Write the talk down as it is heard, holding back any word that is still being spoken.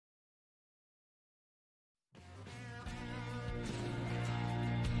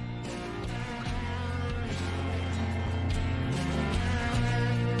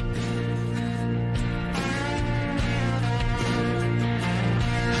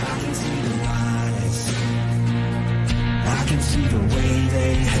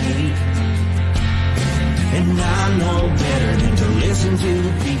they hate. And I know better than to listen to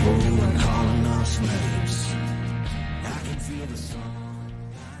the people who are calling us slaves. I can feel the sunlight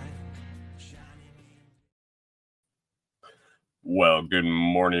shining. Well, good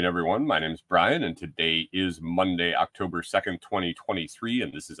morning, everyone. My name is Brian, and today is Monday, October 2nd, 2023,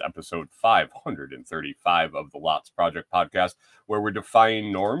 and this is episode 535 of the Lots Project podcast, where we're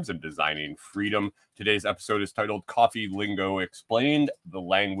defying norms and designing freedom. Today's episode is titled Coffee Lingo Explained, the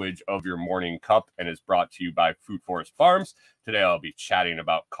language of your morning cup, and is brought to you by Food Forest Farms. Today, I'll be chatting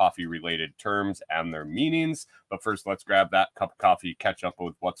about coffee-related terms and their meanings, but first, let's grab that cup of coffee, catch up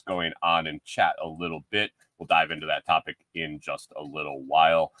with what's going on, and chat a little bit. We'll dive into that topic in just a little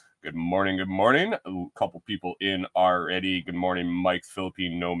while. Good morning, good morning. A couple people in already. Good morning, Mike,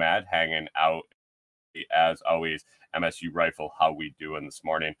 Philippine Nomad, hanging out. As always, MSU Rifle, how we doing this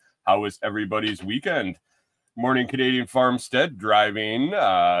morning? How was everybody's weekend? Morning, Canadian Farmstead, driving.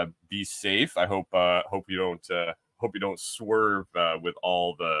 Be safe. I hope you don't swerve with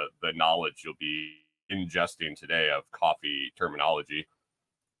all the knowledge you'll be ingesting today of coffee terminology.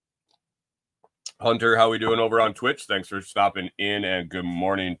 Hunter, how we doing over on Twitch? Thanks for stopping in, and good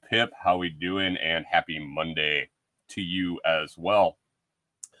morning, Pip. How we doing? And happy Monday to you as well.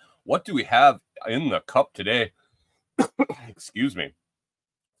 What do we have in the cup today? Excuse me.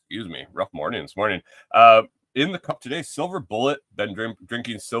 Rough morning this morning. In the cup today, Silver Bullet. Been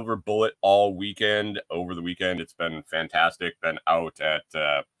drinking Silver Bullet all weekend. Over the weekend, it's been fantastic. Been out at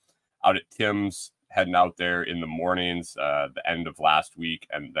Tim's, heading out there in the mornings, the end of last week,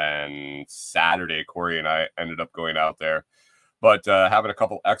 and then Saturday, Corey and I ended up going out there. But having a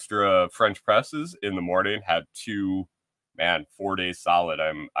couple extra French presses in the morning, had 4 days solid.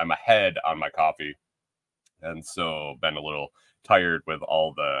 I'm ahead on my coffee, and so been a little tired with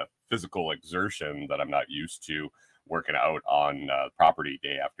all the physical exertion that I'm not used to working out on property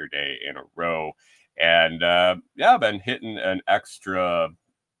day after day in a row. And I've been hitting an extra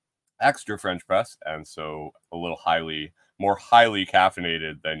French press, and so a little more highly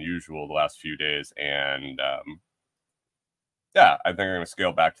caffeinated than usual the last few days. And I think I'm going to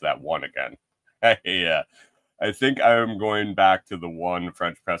scale back to that one again. Yeah, I think I'm going back to the 1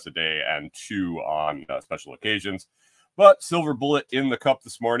 French press a day and 2 on special occasions. But Silver Bullet in the cup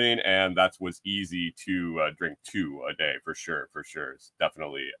this morning, and that was easy to drink 2 a day for sure. It's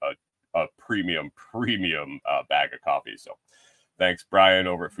definitely a premium bag of coffee. So thanks, Brian,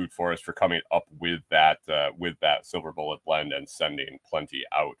 over at Food Forest, for coming up with that Silver Bullet blend and sending plenty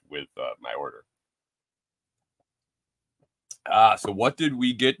out with my order. So what did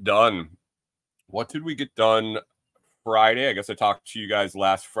we get done? Friday? I guess I talked to you guys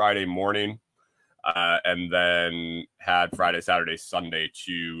last Friday morning, and then had Friday, Saturday, Sunday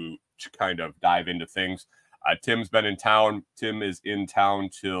to kind of dive into things. Tim's been in town. Tim is in town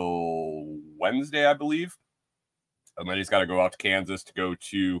till Wednesday, I believe. And then he's got to go out to Kansas to go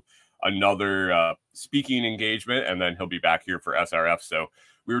to another speaking engagement, and then he'll be back here for SRF. So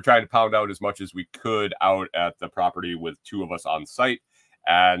we were trying to pound out as much as we could out at the property with 2 of us on site.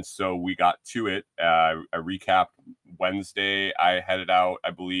 And so we got to it. I recapped Wednesday. I headed out.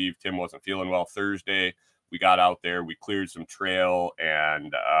 I believe Tim wasn't feeling well Thursday. We got out there. We cleared some trail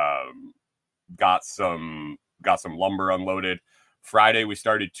and got some lumber unloaded. Friday, we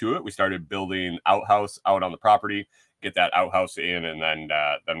started to it. We started building outhouse out on the property, get that outhouse in, and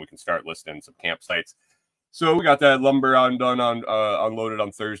then we can start listing some campsites. So we got that lumber unloaded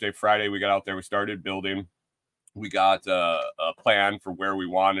on Thursday. Friday, we got out there. We started building. We got a plan for where we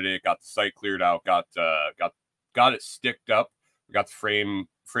wanted it. Got the site cleared out. Got it sticked up. We got the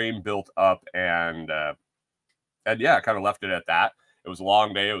frame built up, and kind of left it at that. It was a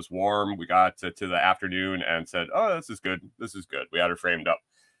long day. It was warm. We got to the afternoon and said, oh, this is good. We had her framed up.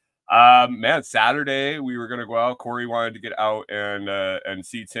 Saturday, we were going to go out. Corey wanted to get out and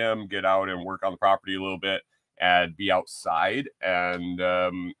see Tim, get out and work on the property a little bit and be outside. And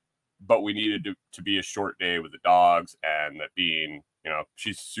but we needed to be a short day with the dogs, and that being,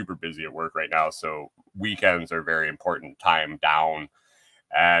 she's super busy at work right now. So weekends are very important time down.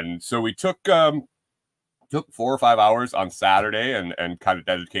 And so we took 4 or 5 hours on Saturday and kind of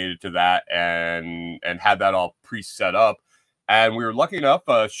dedicated to that and had that all pre-set up. And we were lucky enough,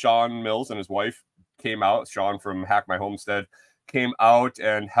 Sean Mills and his wife came out. Sean from Hack My Homestead came out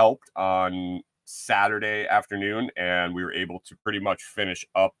and helped on Saturday afternoon, and we were able to pretty much finish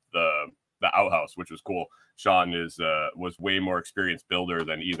up the outhouse, which was cool. Sean was way more experienced builder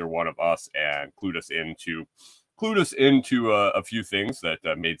than either one of us, and clued us into a few things that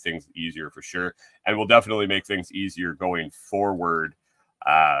made things easier for sure, and will definitely make things easier going forward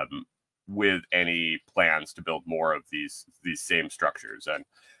with any plans to build more of these same structures.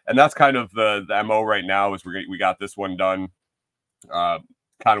 And that's kind of the MO right now is we got this one done,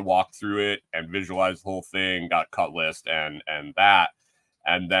 kind of walked through it and visualized the whole thing, got cut list and that.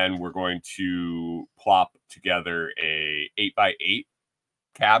 And then we're going to plop together a 8x8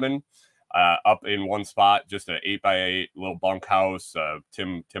 cabin up in one spot, just an 8x8 little bunkhouse.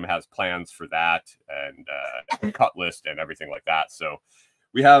 Tim has plans for that and cut list and everything like that. So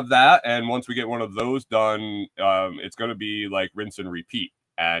we have that. And once we get one of those done, it's going to be like rinse and repeat.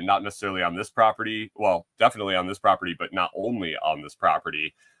 And not necessarily on this property. Well, definitely on this property, but not only on this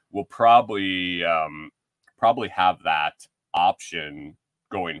property. We'll probably have that option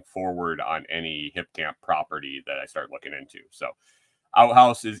going forward on any HipCamp property that I start looking into. So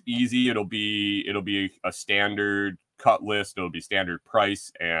outhouse is easy. It'll be a standard cut list. It'll be standard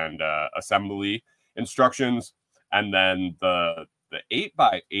price and assembly instructions. And then the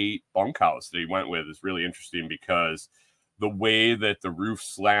 8x8 bunkhouse that he went with is really interesting because the way that the roof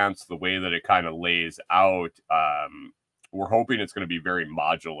slants, the way that it kind of lays out, we're hoping it's going to be very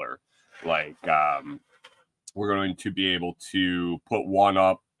modular. Like we're going to be able to put one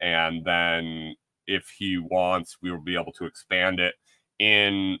up, and then if he wants, we will be able to expand it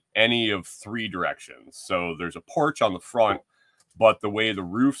in any of 3 directions. So there's a porch on the front, but the way the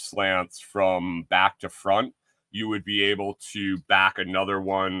roof slants from back to front, you would be able to back another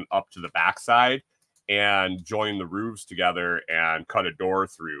one up to the backside and join the roofs together and cut a door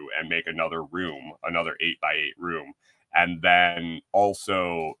through and make another room, another 8x8 room. And then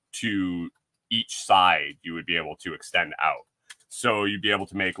also to each side, you would be able to extend out. So you'd be able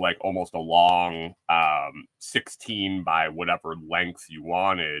to make like almost a long 16 by whatever length you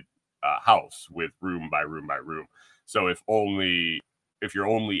wanted house with room by room by room. So if you're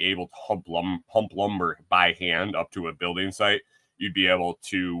only able to hump lumber by hand up to a building site, you'd be able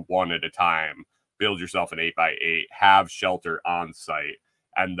to one at a time build yourself an 8x8, have shelter on site,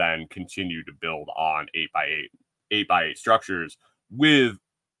 and then continue to build on 8x8 structures with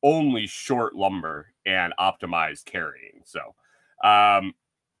only short lumber and optimized carrying. So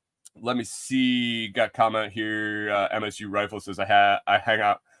let me see, got a comment here. MSU Rifle says I hang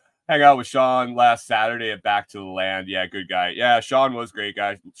out with Sean last Saturday at Back to the Land. Yeah, good guy. Yeah, Sean was great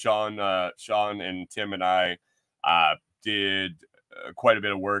guy. Sean and Tim and I did quite a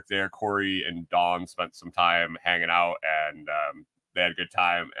bit of work there. Corey and Dawn spent some time hanging out, and they had a good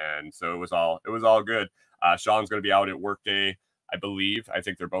time, and so it was all good. Sean's going to be out at Workday, I believe. I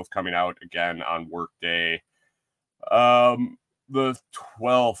think they're both coming out again on Workday. The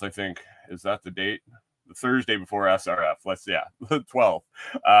 12th, I think. Is that the date? The Thursday before SRF. The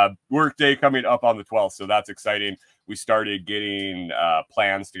 12th. Workday coming up on the 12th, so that's exciting. We started getting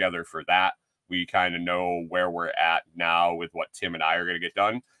plans together for that. We kind of know where we're at now with what Tim and I are going to get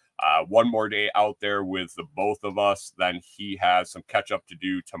done. One more day out there with the both of us. Then he has some catch up to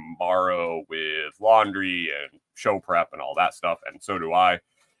do tomorrow with laundry and show prep and all that stuff. And so do I.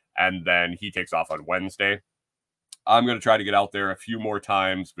 And then he takes off on Wednesday. I'm going to try to get out there a few more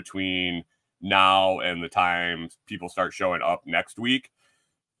times between now and the time people start showing up next week.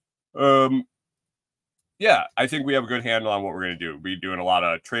 Yeah, I think we have a good handle on what we're going to do. We're doing a lot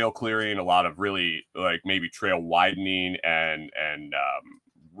of trail clearing, a lot of really like maybe trail widening and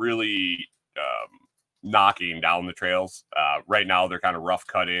really knocking down the trails. Right now, they're kind of rough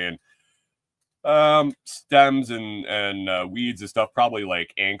cut in. Stems and weeds and stuff, probably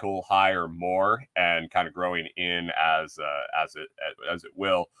like ankle high or more, and kind of growing in as it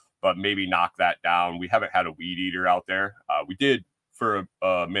will, but maybe knock that down. We haven't had a weed eater out there. We did for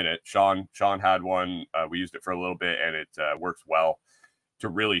a minute. Sean had one. We used it for a little bit, and it works well to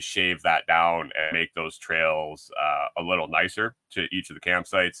really shave that down and make those trails a little nicer to each of the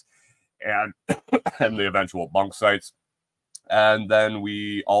campsites and and the eventual bunk sites. And then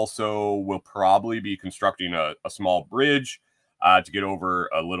we also will probably be constructing a small bridge to get over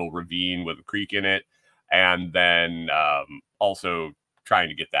a little ravine with a creek in it, and then also trying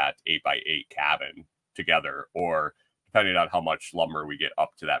to get that 8x8 cabin together, or depending on how much lumber we get up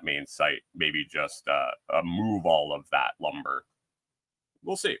to that main site, maybe just move all of that lumber.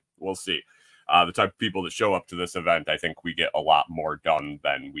 We'll see. The type of people that show up to this event, I think we get a lot more done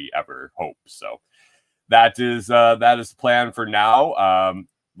than we ever hope. So that is the plan for now.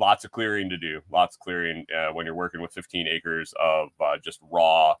 Lots of clearing to do. Lots of clearing when you're working with 15 acres of just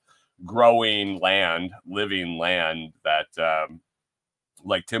raw growing land, living land that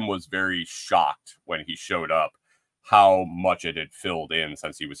like Tim was very shocked when he showed up how much it had filled in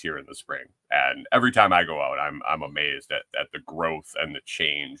since he was here in the spring. And every time I go out, I'm amazed at the growth and the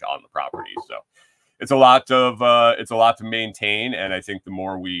change on the property. So it's a lot to maintain, and I think the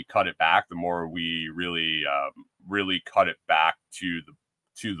more we cut it back, the more we really cut it back to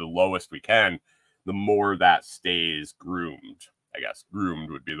the lowest we can, the more that stays groomed. I guess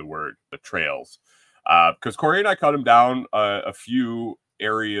groomed would be the word, the trails. Because Corey and I cut them down a few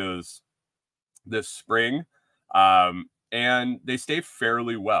areas this spring, and they stay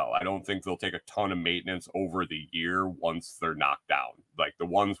fairly well. I don't think they'll take a ton of maintenance over the year once they're knocked down. Like the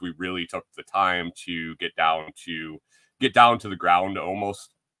ones we really took the time to get down to the ground,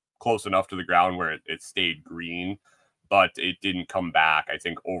 almost close enough to the ground where it stayed green, but it didn't come back. I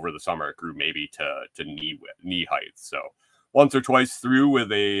think over the summer it grew maybe to knee height. So once or twice through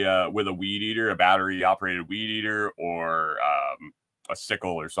with a weed eater, a battery operated weed eater, or a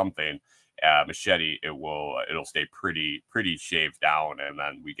sickle or something, machete, it'll stay pretty shaved down, and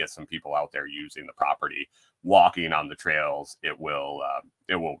then we get some people out there using the property, walking on the trails. It will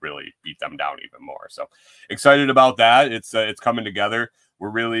really beat them down even more. So excited about that. It's coming together. We're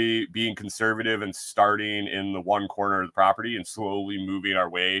really being conservative and starting in the one corner of the property and slowly moving our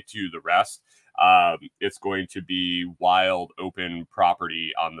way to the rest. It's going to be wild open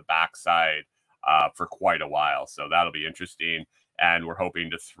property on the backside for quite a while, so that'll be interesting. And we're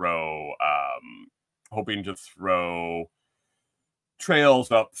hoping to throw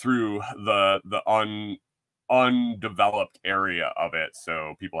trails up through the undeveloped area of it,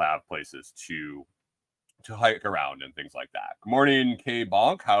 so people have places to hike around and things like that. Good morning, K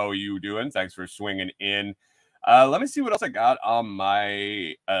Bonk. How are you doing? Thanks for swinging in. Let me see what else I got on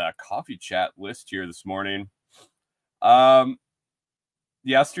my coffee chat list here this morning.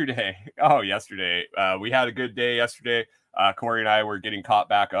 Yesterday, we had a good day yesterday. Corey and I were getting caught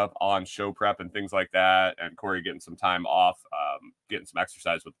back up on show prep and things like that, and Corey getting some time off, getting some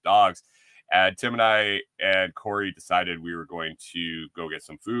exercise with the dogs. And Tim and I and Corey decided we were going to go get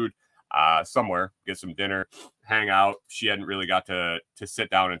some food somewhere, get some dinner, hang out. She hadn't really got to sit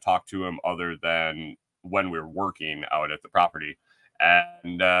down and talk to him other than when we were working out at the property.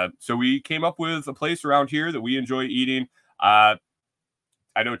 And so we came up with a place around here that we enjoy eating. I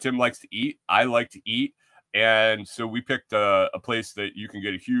know Tim likes to eat. I like to eat. And so we picked a place that you can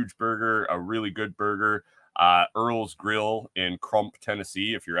get a huge burger, a really good burger, Earl's Grill in Crump,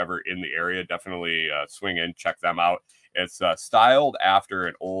 Tennessee. If you're ever in the area, definitely swing in, check them out. It's styled after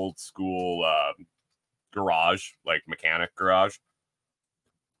an old school garage, like mechanic garage.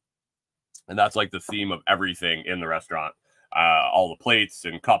 And that's like the theme of everything in the restaurant, all the plates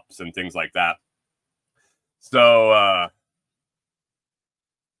and cups and things like that. So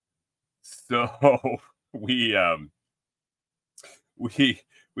we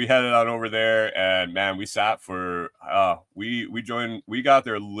headed on over there, and man, we sat for we got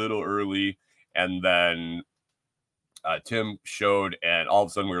there a little early, and then Tim showed, and all of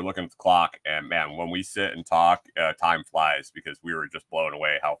a sudden we were looking at the clock, and man, when we sit and talk, time flies, because we were just blown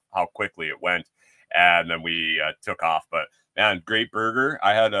away how quickly it went. And then we took off. But man, great burger.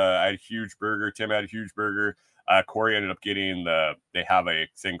 I had a huge burger. Tim had a huge burger. Corey ended up getting they have a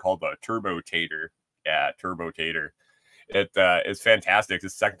thing called the Turbo Tater. Yeah, Turbo Tater. It's fantastic. It's the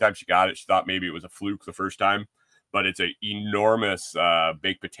second time she got it. She thought maybe it was a fluke the first time, but it's an enormous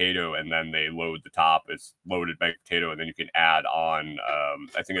baked potato, and then they load the top. It's loaded baked potato, and then you can add on,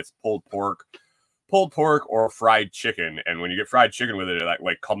 I think it's pulled pork or fried chicken. And when you get fried chicken with it, it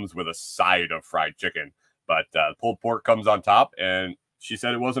like comes with a side of fried chicken. But pulled pork comes on top, and she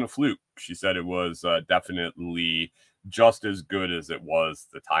said it wasn't a fluke. She said it was definitely just as good as it was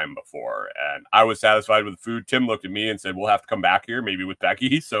the time before. And I was satisfied with the food. Tim looked at me and said, we'll have to come back here, maybe with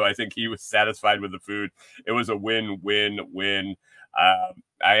Becky. So I think he was satisfied with the food. It was a win-win-win. I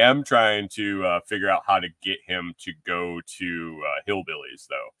am trying to figure out how to get him to go to Hillbillies,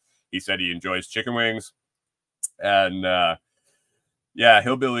 though. He said he enjoys chicken wings. And yeah,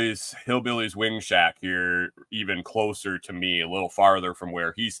 Hillbillies Wing Shack here, even closer to me, a little farther from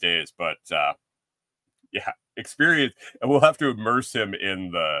where he stays. But yeah, experience, and we'll have to immerse him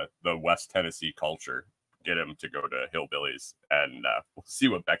in the West Tennessee culture, get him to go to Hillbillies, and we'll see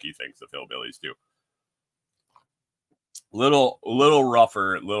what Becky thinks of Hillbillies too. Little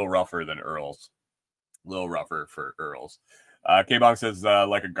rougher than Earl's. Little rougher for Earl's. K-Bong says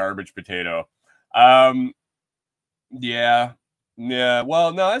like a garbage potato. Yeah.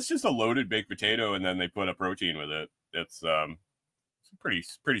 Well, no, it's just a loaded baked potato, and then they put a protein with it. It's pretty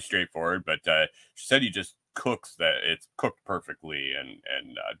straightforward. But she said he just cooks that. It's cooked perfectly and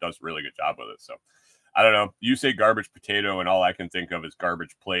does a really good job with it. So I don't know. You say garbage potato, and all I can think of is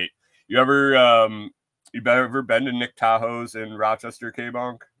garbage plate. You ever been to Nick Tahoe's in Rochester,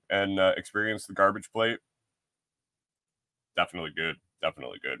 K-Bonk, and experienced the garbage plate? Definitely good.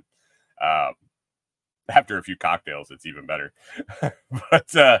 After a few cocktails, it's even better.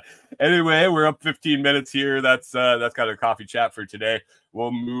 But anyway, we're up 15 minutes here. That's kind of coffee chat for today.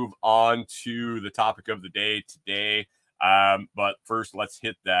 We'll move on to the topic of the day today. But first, let's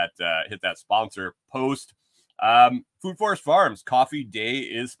hit that sponsor post. Food Forest Farms Coffee Day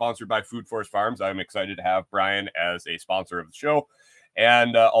is sponsored by Food Forest Farms. I'm excited to have Brian as a sponsor of the show,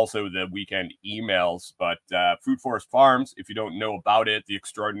 and also the weekend emails. But Food Forest Farms, if you don't know about it, the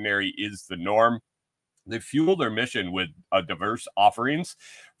extraordinary is the norm. They fuel their mission with diverse offerings,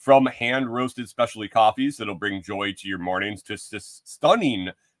 from hand-roasted specialty coffees that'll bring joy to your mornings to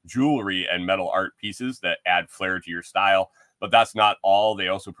stunning jewelry and metal art pieces that add flair to your style. But that's not all. They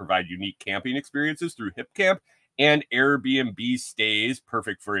also provide unique camping experiences through HipCamp and Air BnB stays,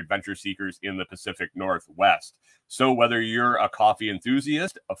 perfect for adventure seekers in the Pacific Northwest. So whether you're a coffee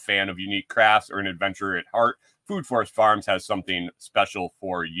enthusiast, a fan of unique crafts, or an adventurer at heart, Food Forest Farms has something special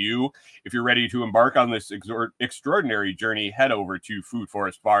for you. If you're ready to embark on this extraordinary journey, head over to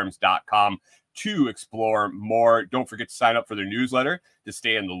foodforestfarms.com to explore more. Don't forget to sign up for their newsletter to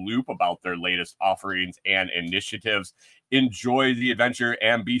stay in the loop about their latest offerings and initiatives. Enjoy the adventure,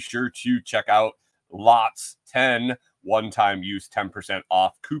 and be sure to check out Lots 10 one-time use 10%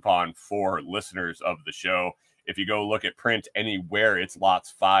 off coupon for listeners of the show. If you go look at print anywhere, it's Lots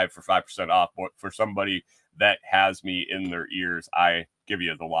 5 for 5% off. But for somebody that has me in their ears, I give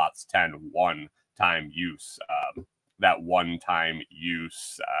you the Lots 10 one-time use, that one-time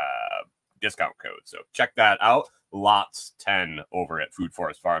use discount code. So check that out, Lots 10 over at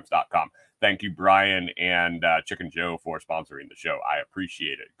foodforestfarms.com. Thank you, Brian and Chicken Joe, for sponsoring the show. I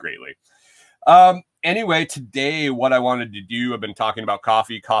appreciate it greatly. Anyway, today, what I wanted to do, I've been talking about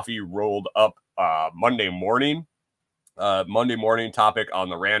coffee. Coffee rolled up Monday morning topic on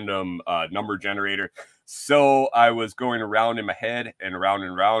the random number generator. So I was going around in my head and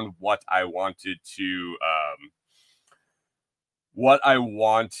around what I wanted to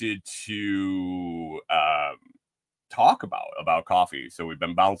talk about coffee. So we've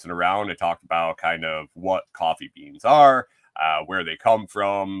been bouncing around. I talked about kind of what coffee beans are, where they come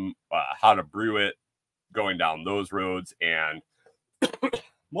from, how to brew it, going down those roads, and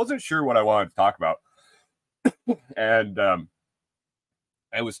wasn't sure what I wanted to talk about. And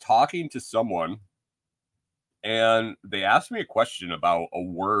I was talking to someone, and they asked me a question about a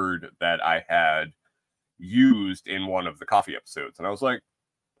word that I had used in one of the coffee episodes. And I was like,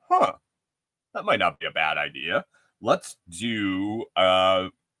 that might not be a bad idea. Let's do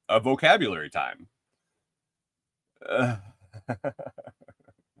a vocabulary time. Good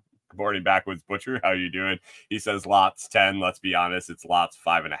morning, Backwoods Butcher. How you doing? He says Lots 10. Let's be honest, it's Lots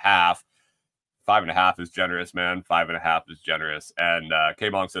 5.5. 5.5 is generous, man. 5.5 is generous. And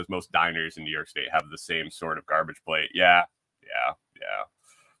K-Bong says most diners in New York State have the same sort of garbage plate. Yeah.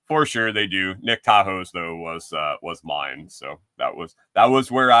 For sure they do. Nick Tahoe's though was mine, so that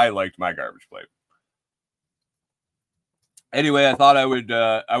was where I liked my garbage plate. Anyway, I thought I would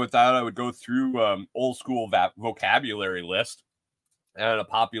go through old school vocabulary list, and I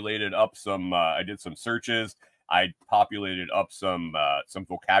populated up some. I did some searches. I populated up some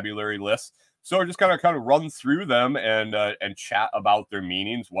vocabulary lists. So I just kind of run through them and chat about their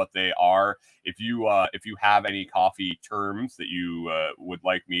meanings, what they are. If you have any coffee terms that you would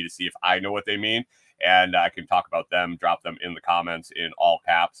like me to see if I know what they mean, and I can talk about them, drop them in the comments in all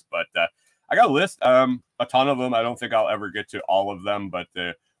caps. But I got a list, a ton of them. I don't think I'll ever get to all of them, but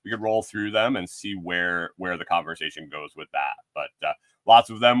we could roll through them and see where the conversation goes with that. But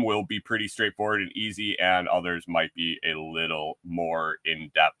lots of them will be pretty straightforward and easy, and others might be a little more in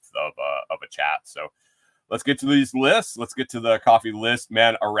depth of a chat. So let's get to these lists. Let's get to the coffee list,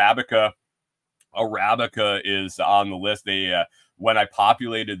 man. Arabica is on the list. They when I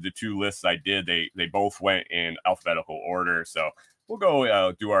populated the two lists I did, they both went in alphabetical order. So we'll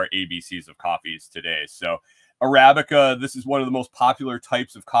go do our ABCs of coffees today. So Arabica, this is one of the most popular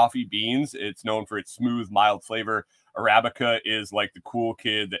types of coffee beans. It's known for its smooth, mild flavor. Arabica is like the cool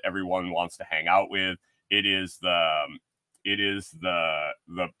kid that everyone wants to hang out with. It is the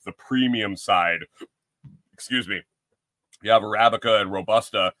premium side. Excuse me. You have Arabica and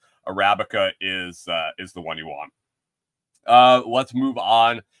Robusta. Arabica is the one you want. Let's move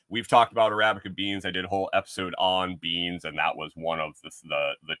on. We've talked about Arabica beans. I did a whole episode on beans, and that was one of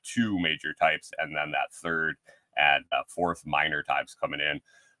the two major types, and then that third and fourth minor types coming in.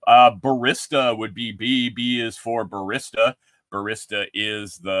 Barista would be B. B is for barista. Barista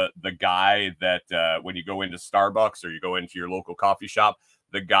is the guy that when you go into Starbucks or you go into your local coffee shop,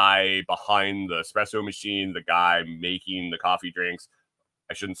 the guy behind the espresso machine, the guy making the coffee drinks.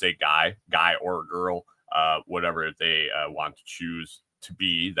 I shouldn't say guy or girl, whatever they want to choose to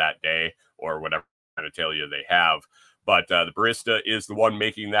be that day or whatever going to tell you they have. But the barista is the one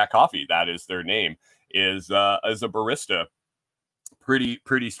making that coffee. That is their name, is a barista.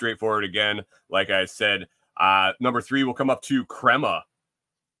 Pretty straightforward. Again, like I said, number 3 will come up to crema,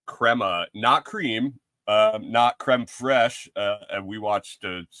 not cream, not creme fraiche. And we watched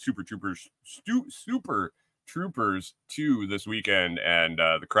Super Troopers 2 this weekend, and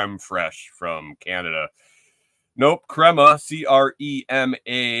the creme fraiche from Canada. Nope, crema,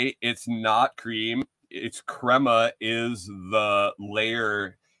 C-R-E-M-A. It's not cream. It's crema is the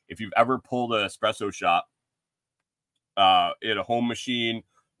layer. If you've ever pulled an espresso shot in a home machine,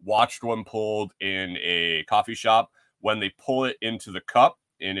 watched one pulled in a coffee shop, when they pull it into the cup,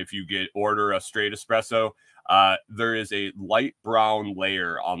 and if you order a straight espresso, there is a light brown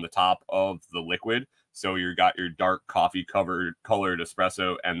layer on the top of the liquid. So you got your dark coffee colored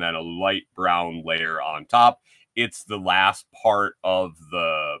espresso, and then a light brown layer on top. It's the last part of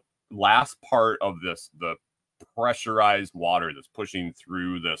the pressurized water that's pushing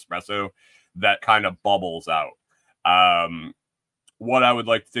through the espresso that kind of bubbles out. What I would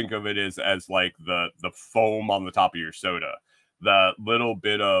like to think of it is as like the foam on the top of your soda, the little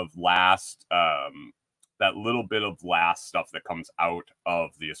bit of last stuff that comes out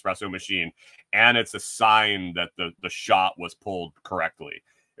of the espresso machine, and it's a sign that the shot was pulled correctly.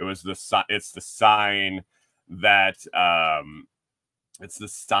 It's the sign that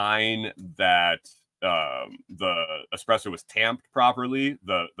the espresso was tamped properly,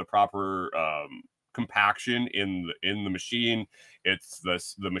 the proper compaction in the machine. It's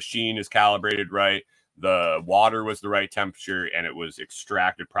the machine is calibrated right, the water was the right temperature, and it was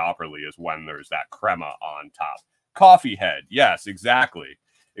extracted properly, is when there's that crema on top. Coffee head, yes, exactly.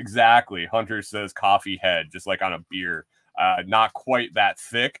 Hunter says coffee head, just like on a beer. Not quite that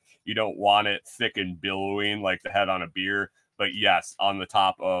thick. You don't want it thick and billowing like the head on a beer, but yes, on the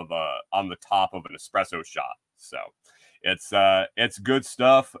top of an espresso shot. So it's good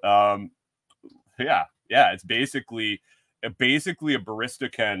stuff. Yeah, it's basically a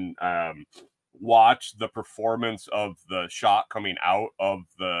barista can watch the performance of the shot coming out of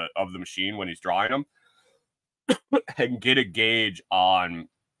the machine when he's drawing them and get a gauge on,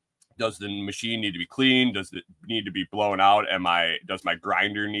 does the machine need to be cleaned? Does it need to be blown out? Does my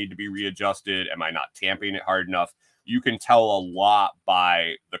grinder need to be readjusted? Am I not tamping it hard enough? You can tell a lot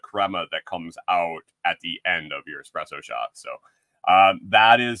by the crema that comes out at the end of your espresso shot. So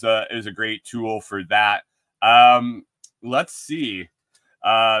that is a great tool for that. Let's see.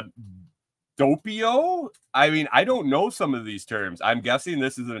 Doppio? I mean, I don't know some of these terms. I'm guessing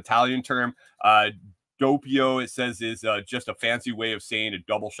this is an Italian term. Doppio, it says, is just a fancy way of saying a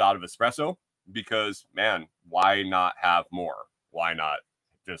double shot of espresso, because, man, why not have more? Why not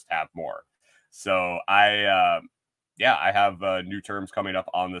just have more? So I have new terms coming up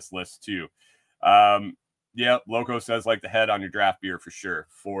on this list too. Yeah, Loco says like the head on your draft beer, for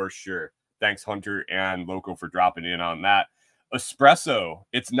sure. Thanks, Hunter and Loco, for dropping in on that. Espresso,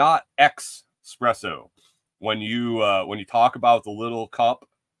 it's not espresso. When you talk about the little cup,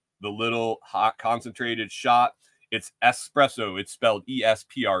 the little hot concentrated shot, it's espresso. It's spelled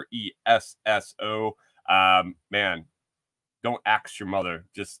E-S-P-R-E-S-S-O. Man, don't ax your mother.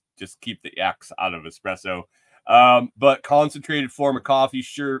 Just keep the X out of espresso. But concentrated form of coffee,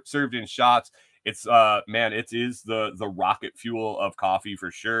 served in shots. It's it is the rocket fuel of coffee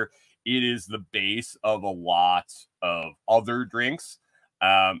for sure. It is the base of a lot of other drinks.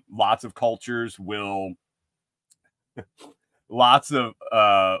 Lots of cultures will lots of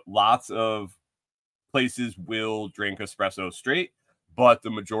places will drink espresso straight, but the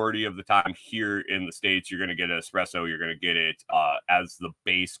majority of the time here in the States, you're going to get an espresso. You're going to get it as the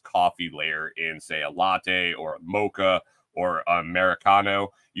base coffee layer in, say, a latte or a mocha or Americano.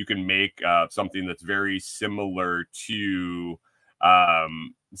 You can make something that's very similar to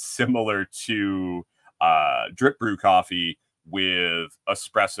drip brew coffee with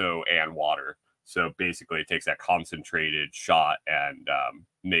espresso and water. So basically it takes that concentrated shot and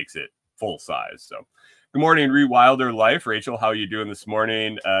makes it full size. So good morning, Rewilder Life. Rachel, how are you doing this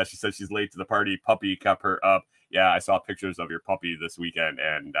morning? She says she's late to the party. Puppy kept her up. Yeah, I saw pictures of your puppy this weekend,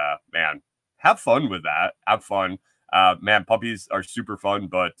 and man, have fun with that. Have fun. Man, puppies are super fun,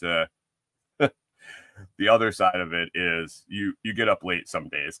 but the other side of it is you get up late some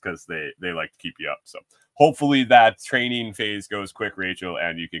days because they like to keep you up. So hopefully that training phase goes quick, Rachel,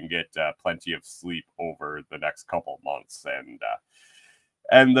 and you can get plenty of sleep over the next couple months.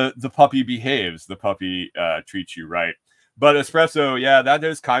 And the puppy behaves. The puppy treats you right. But espresso, yeah, that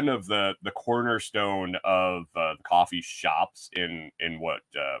is kind of the cornerstone of the coffee shops in what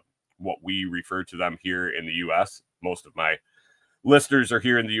we refer to them here in the U.S. Most of my listeners are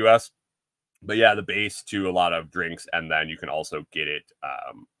here in the U.S. But yeah, the base to a lot of drinks, and then you can also get it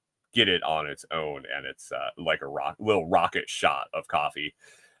on its own, and it's like a little rocket shot of coffee.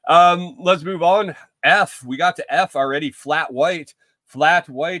 Let's move on. F. We got to F already. Flat white. Flat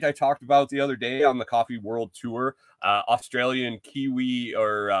white, I talked about the other day on the Coffee World Tour. Australian, Kiwi,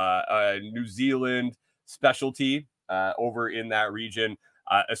 or New Zealand specialty over in that region.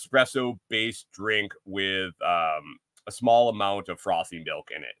 Espresso-based drink with a small amount of frothy milk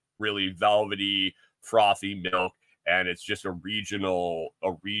in it. Really velvety, frothy milk. And it's just a regional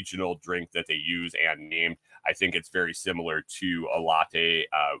drink that they use and named. I think it's very similar to a latte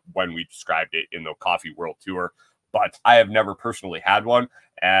when we described it in the Coffee World Tour. But I have never personally had one.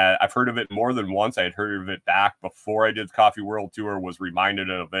 And I've heard of it more than once. I had heard of it back before I did the Coffee World Tour, was reminded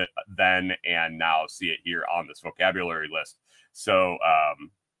of it then, and now see it here on this vocabulary list. So,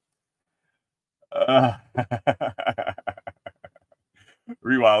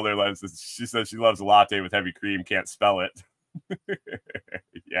 Rewilder, she says she loves a latte with heavy cream, can't spell it.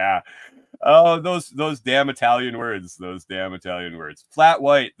 Yeah. Oh, those damn Italian words. Those damn Italian words. Flat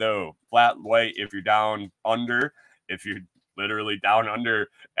white, though. Flat white, if you're down under, if you're literally down under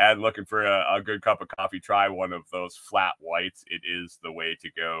and looking for a good cup of coffee, try one of those flat whites. It is the way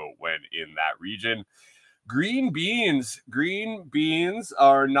to go when in that region. Green beans. Green beans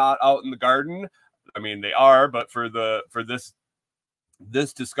are not out in the garden. I mean, they are, but for this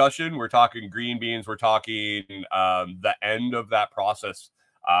discussion, we're talking green beans. We're talking the end of that process.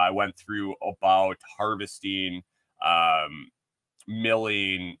 I went through about harvesting,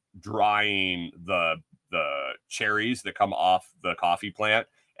 milling, drying the cherries that come off the coffee plant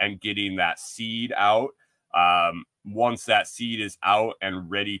and getting that seed out. Once that seed is out and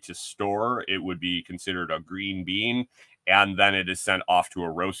ready to store, it would be considered a green bean. And then it is sent off to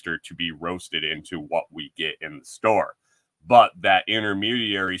a roaster to be roasted into what we get in the store. But that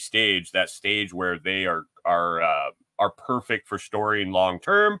intermediary stage, that stage where they are perfect for storing long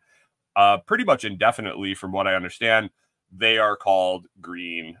term, pretty much indefinitely, from what I understand, they are called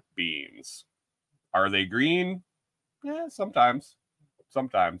green beans. Are they green? Yeah, sometimes.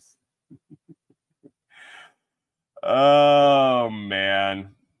 Sometimes. Oh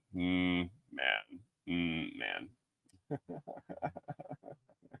man, man.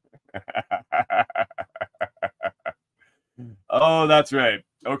 Oh, that's right.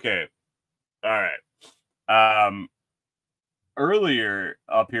 Okay. All right. Earlier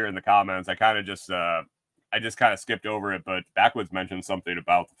up here in the comments, I just kind of skipped over it, but Backwoods mentioned something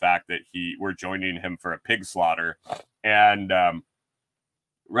about the fact that we're joining him for a pig slaughter. And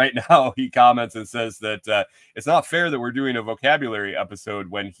right now he comments and says that it's not fair that we're doing a vocabulary episode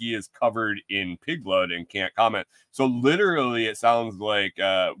when he is covered in pig blood and can't comment. So literally it sounds like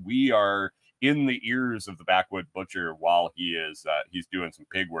we are in the ears of the Backwood Butcher while he's doing some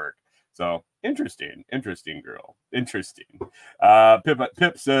pig work. So interesting girl. Interesting.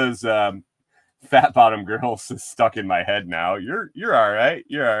 Pip says, fat bottom girls is stuck in my head now. You're all right.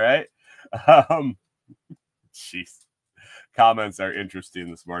 You're all right. Jeez. Comments are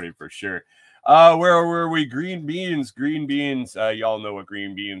interesting this morning for sure. Where were we? Green beans. Green beans. Y'all know what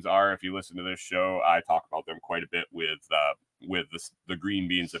green beans are. If you listen to this show, I talk about them quite a bit with the green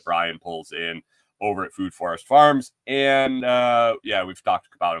beans that Brian pulls in over at Food Forest Farms. And yeah, we've talked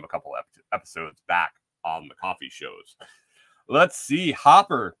about them a couple episodes back on the coffee shows. Let's see.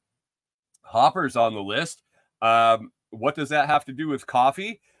 Hopper. Hopper's on the list. What does that have to do with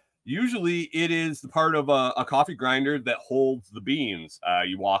coffee? Usually it is the part of a coffee grinder that holds the beans.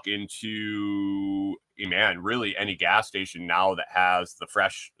 You walk into, really any gas station now that has the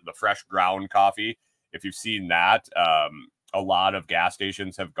fresh ground coffee. If you've seen that, a lot of gas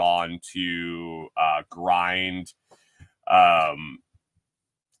stations have gone to grind.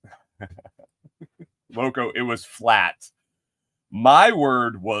 Loco, it was flat. My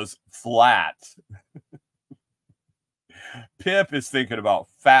word was flat. Pip is thinking about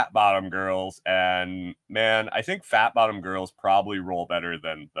fat bottom girls, and man, I think fat bottom girls probably roll better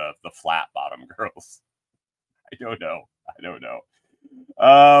than the flat bottom girls. I don't know.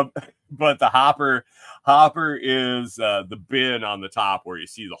 But the hopper is the bin on the top where you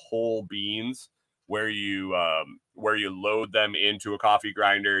see the whole beans, where you load them into a coffee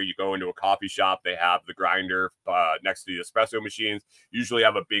grinder. You go into a coffee shop, they have the grinder next to the espresso machines. Usually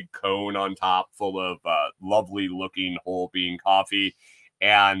have a big cone on top full of lovely looking whole bean coffee,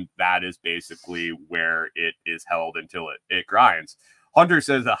 and that is basically where it is held until it grinds. Hunter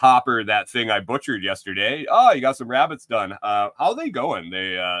says a hopper, that thing I butchered yesterday. Oh, you got some rabbits done. How are they going?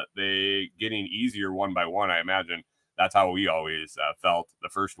 They getting easier one by one, I imagine. That's how we always felt. The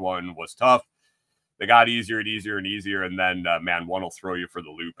first one was tough. they got easier and easier and easier, and then man, one will throw you for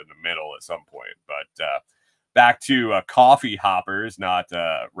the loop in the middle at some point. But back to coffee hoppers, not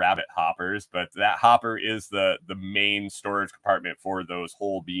rabbit hoppers, but that hopper is the main storage compartment for those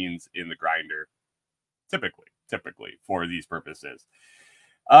whole beans in the grinder, typically for these purposes.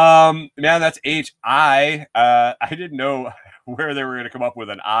 Man, that's HI. I didn't know where they were going to come up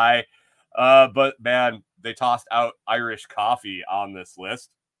with an I, but man, they tossed out Irish coffee on this list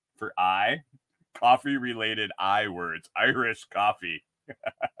for I. Coffee related I words. Irish coffee.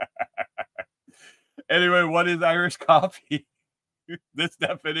 Anyway, what is Irish coffee? This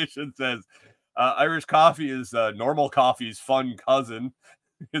definition says Irish coffee is normal coffee's fun cousin.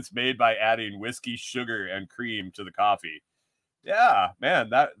 It's made by adding whiskey, sugar, and cream to the coffee. Yeah, man,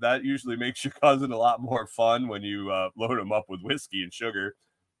 that usually makes your cousin a lot more fun when you load them up with whiskey and sugar.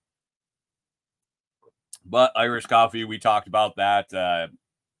 But Irish coffee, we talked about that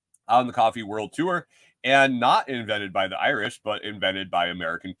on the Coffee World Tour, and not invented by the Irish, but invented by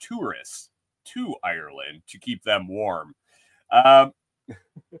American tourists to Ireland to keep them warm.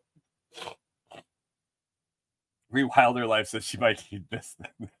 Rewilder Life says she might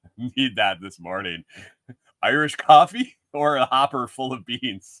need that this morning. Irish coffee or a hopper full of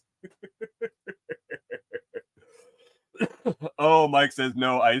beans? Oh, Mike says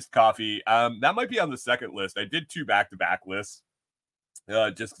no iced coffee. That might be on the second list. I did 2 back-to-back lists,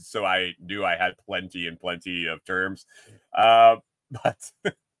 just so I knew I had plenty of terms. But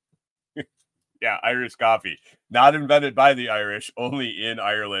yeah, Irish coffee, not invented by the Irish, only in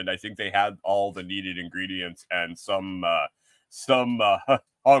Ireland. I think they had all the needed ingredients, and some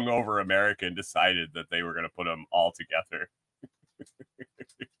hungover American decided that they were going to put them all together.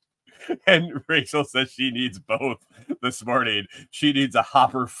 And Rachel says she needs both this morning. She needs a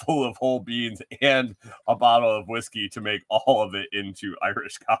hopper full of whole beans and a bottle of whiskey to make all of it into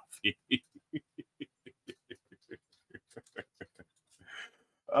Irish coffee.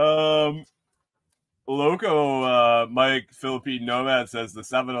 Loco Mike Philippine Nomad says the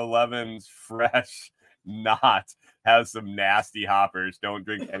 7-Eleven's fresh not has some nasty hoppers. Don't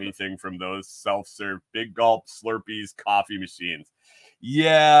drink anything from those self-serve big gulp Slurpees coffee machines.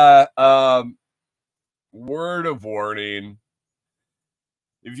 Yeah, word of warning.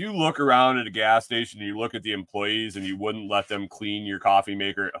 If you look around at a gas station and you look at the employees and you wouldn't let them clean your coffee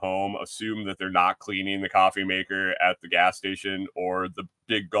maker at home, assume that they're not cleaning the coffee maker at the gas station or the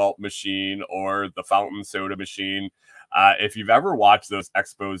big gulp machine or the fountain soda machine. If you've ever watched those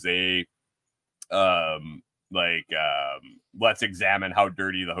expose, let's examine how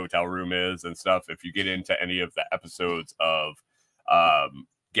dirty the hotel room is and stuff. If you get into any of the episodes of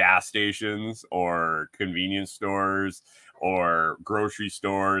gas stations or convenience stores or grocery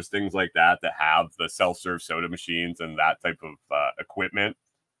stores, things like that have the self-serve soda machines and that type of equipment.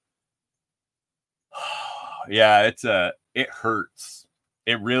 Yeah, it hurts.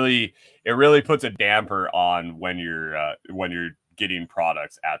 It really puts a damper on when you're getting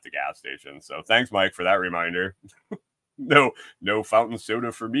products at the gas station. So thanks, Mike, for that reminder. No fountain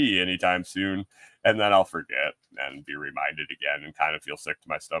soda for me anytime soon. And then I'll forget and be reminded again and kind of feel sick to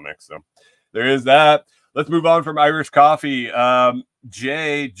my stomach. So there is that. Let's move on from Irish coffee.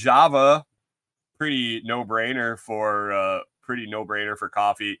 Java, pretty no-brainer for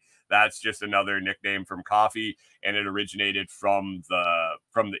coffee. That's just another nickname from coffee, and it originated from the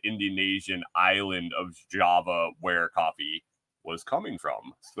Indonesian island of Java, where coffee was coming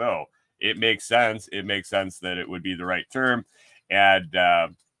from. So it makes sense. It makes sense that it would be the right term, and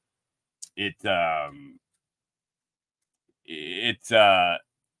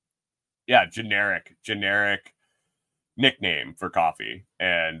generic nickname for coffee.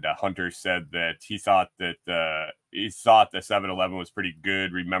 And Hunter said that he thought the 7-Eleven was pretty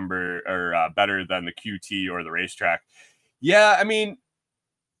good. Better than the QT or the Racetrack. Yeah, I mean,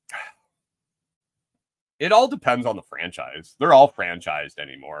 it all depends on the franchise. They're all franchised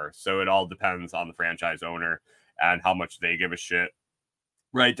anymore, so it all depends on the franchise owner and how much they give a shit.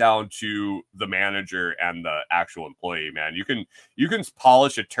 Right down to the manager and the actual employee, man. You can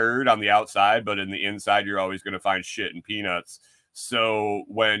polish a turd on the outside, but in the inside, you're always going to find shit and peanuts. So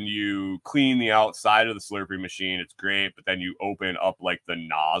when you clean the outside of the Slurpee machine, it's great, but then you open up like the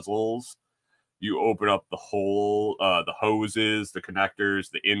nozzles, you open up the whole, the hoses, the connectors,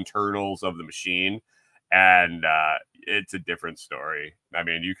 the internals of the machine, and it's a different story. I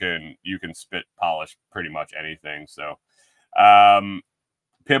mean, you can spit polish pretty much anything. So,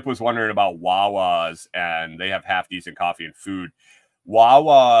 Pip was wondering about Wawa's, and they have half decent coffee and food.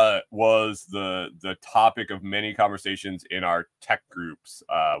 Wawa was the topic of many conversations in our tech groups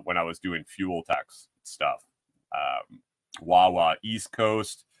when I was doing fuel tech stuff. Wawa East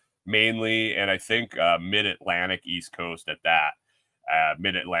Coast, mainly, and I think mid-Atlantic East Coast at that.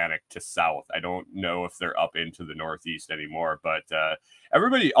 Mid-Atlantic to south. I don't know if they're up into the Northeast anymore, but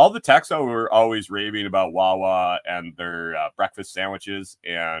everybody, all the techs were always raving about Wawa and their breakfast sandwiches,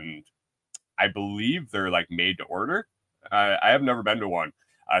 and I believe they're like made to order. I have never been to one.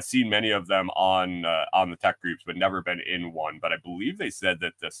 I've seen many of them on the tech groups, but never been in one. But I believe they said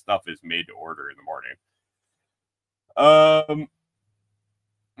that the stuff is made to order in the morning.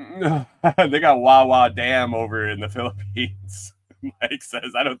 They got Wawa Dam over in the Philippines. Mike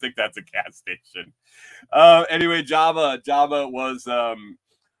says, I don't think that's a gas station. Anyway, Java was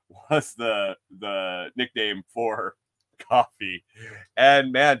the nickname for coffee.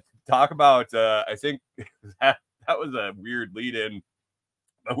 And man, talk about I think that was a weird lead in.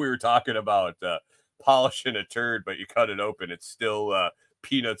 We were talking about polishing a turd, but you cut it open, it's still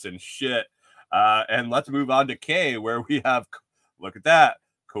peanuts and shit. And let's move on to K, where we have, look at that,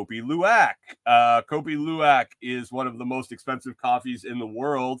 Kopi Luwak. Kopi Luwak is one of the most expensive coffees in the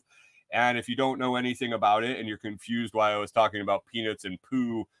world. And if you don't know anything about it and you're confused why I was talking about peanuts and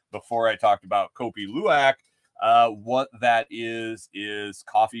poo before I talked about Kopi Luwak, what that is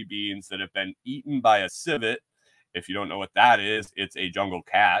coffee beans that have been eaten by a civet. If you don't know what that is, it's a jungle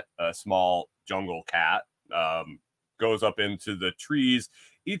cat, a small jungle cat, goes up into the trees,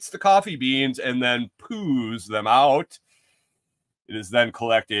 eats the coffee beans, and then poos them out. It is then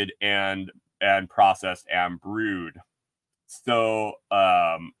collected and processed and brewed. So,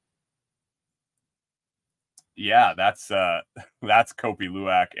 yeah, that's Kopi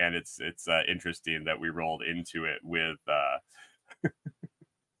Luwak, and it's interesting that we rolled into it with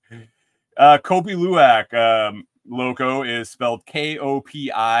Kopi Luwak. Loco is spelled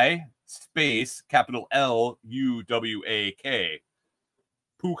Kopi space capital Luwak.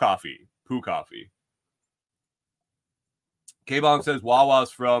 Poo coffee. K-Bong says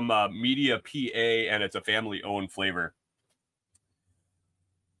Wawa's from Media, PA, and it's a family-owned flavor.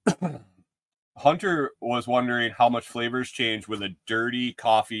 Hunter was wondering how much flavors change with a dirty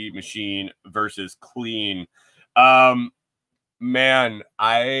coffee machine versus clean. Man,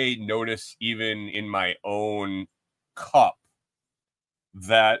 I notice even in my own cup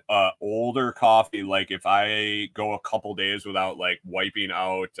that older coffee, like if I go a couple days without like wiping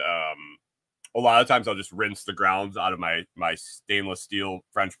out, a lot of times I'll just rinse the grounds out of my stainless steel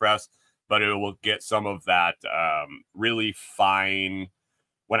French press, but it will get some of that really fine.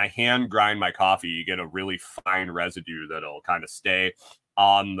 When I hand grind my coffee, you get a really fine residue that'll kind of stay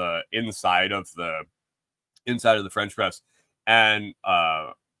on the inside of the French press. And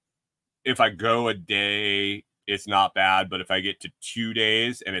if I go a day, it's not bad. But if I get to 2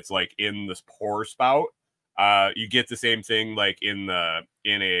 days and it's like in this pour spout, you get the same thing like in the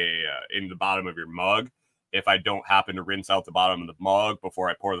bottom of your mug. If I don't happen to rinse out the bottom of the mug before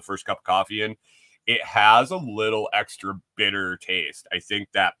I pour the first cup of coffee in, it has a little extra bitter taste. I think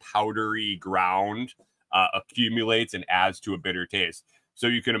that powdery ground accumulates and adds to a bitter taste. So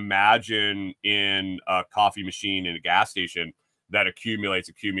you can imagine in a coffee machine in a gas station that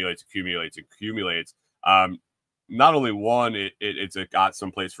accumulates. Not only one, it's got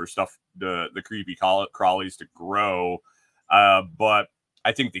some place for stuff, the creepy crawlies to grow, but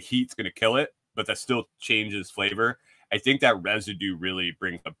I think the heat's going to kill it, but that still changes flavor. I think that residue really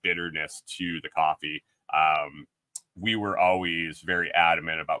brings a bitterness to the coffee. We were always very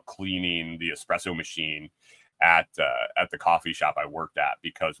adamant about cleaning the espresso machine at the coffee shop I worked at,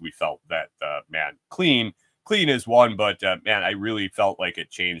 because we felt that man, clean is one, but man, I really felt like it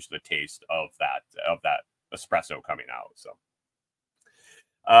changed the taste of that espresso coming out. So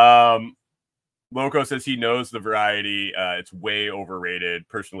Loco says he knows the variety. It's way overrated.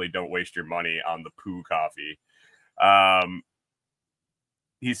 Personally, don't waste your money on the poo coffee.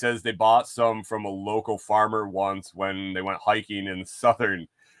 He says they bought some from a local farmer once when they went hiking in southern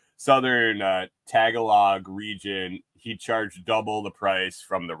Tagalog region. He charged double the price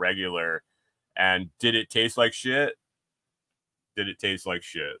from the regular. And did it taste like shit?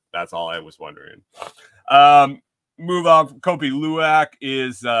 That's all I was wondering. Move on. Kopi Luwak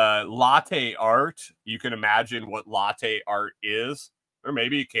is latte art. You can imagine what latte art is, or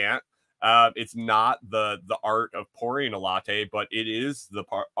maybe you can't. It's not the art of pouring a latte, but it is the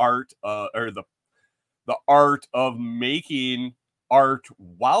art the art of making art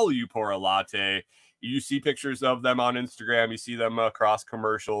while you pour a latte. You see pictures of them on Instagram. You see them across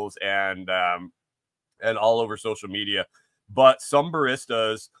commercials and all over social media. But some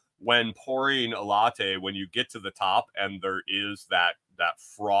baristas, when pouring a latte, when you get to the top and there is that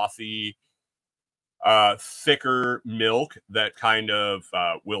frothy, thicker milk that kind of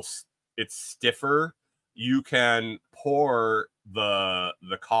it's stiffer, you can pour the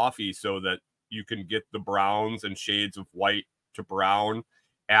coffee so that you can get the browns and shades of white to brown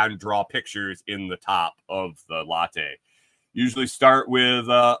and draw pictures in the top of the latte. Usually start with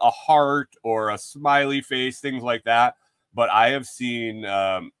a heart or a smiley face, things like that. But I have seen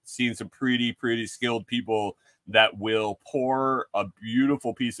some pretty skilled people that will pour a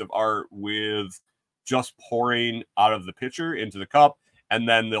beautiful piece of art with just pouring out of the pitcher into the cup, and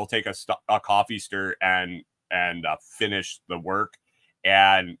then they'll take a coffee stir and finish the work.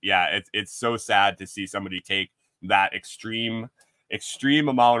 And yeah, it's so sad to see somebody take that extreme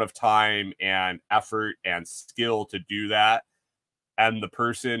amount of time and effort and skill to do that, and the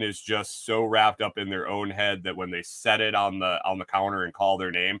person is just so wrapped up in their own head that when they set it on the counter and call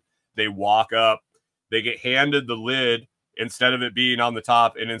their name, they walk up, they get handed the lid instead of it being on the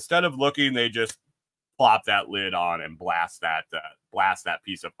top, and instead of looking, they just plop that lid on and blast that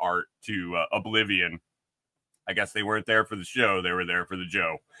piece of art to oblivion. I guess they weren't there for the show, they were there for the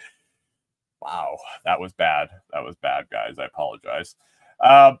Joe. Wow, that was bad. That was bad, guys. I apologize.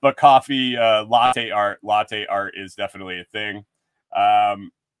 But coffee, latte art is definitely a thing.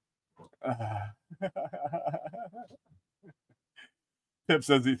 Pip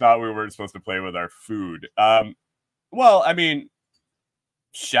says he thought we weren't supposed to play with our food. Well, I mean,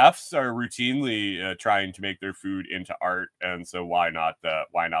 chefs are routinely trying to make their food into art, and so why not the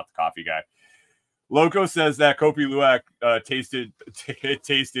coffee guy? Loco says that Kopi Luwak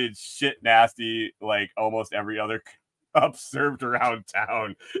tasted shit nasty like almost every other cup served around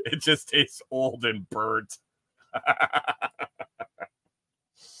town. It just tastes old and burnt.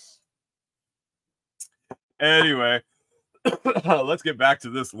 Anyway, let's get back to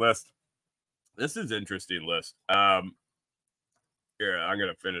this list. This is an interesting list. Here, I'm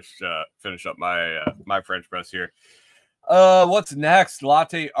gonna finish up my French press here. What's next?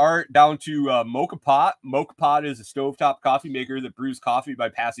 Latte art down to Mocha Pot. Mocha Pot is a stovetop coffee maker that brews coffee by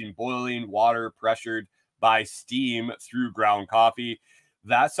passing boiling water pressured by steam through ground coffee.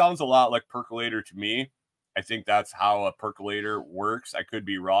 That sounds a lot like percolator to me. I think that's how a percolator works. I could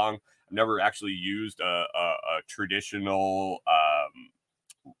be wrong. I've never actually used a traditional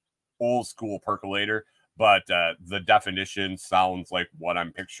old school percolator, but the definition sounds like what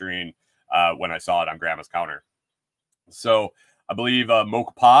I'm picturing when I saw it on Grandma's counter. So I believe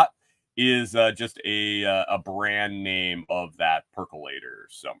Mocha Pot is just a brand name of that percolator.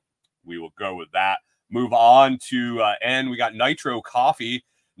 So we will go with that. Move on to N. We got Nitro Coffee.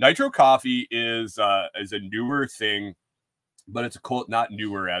 Nitro Coffee is a newer thing, but it's not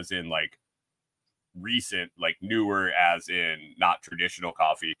newer as in like recent, like newer as in not traditional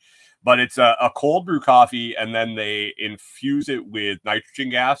coffee. But it's a cold brew coffee, and then they infuse it with nitrogen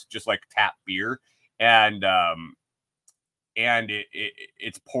gas, just like tap beer, and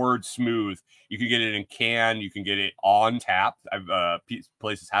it's poured smooth. You can get it in can, you can get it on tap.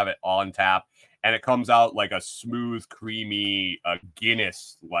 Places have it on tap, and it comes out like a smooth, creamy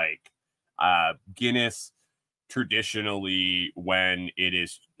Guinness. Guinness traditionally, when it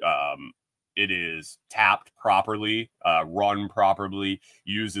is tapped properly, run properly,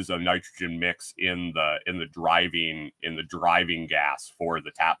 uses a nitrogen mix in the driving gas for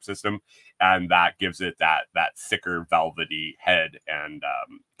the tap system, and that gives it that thicker velvety head, and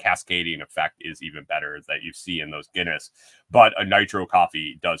cascading effect is even better that you see in those Guinness. But a nitro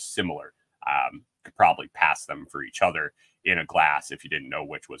coffee does similar. Could probably pass them for each other in a glass if you didn't know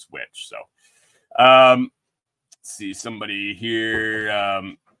which was which. So see somebody here.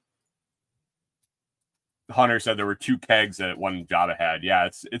 Hunter said there were 2 kegs at one job ahead. Yeah,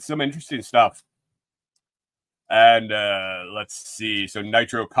 it's some interesting stuff. And let's see. So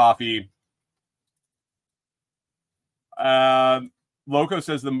Nitro Coffee. Loco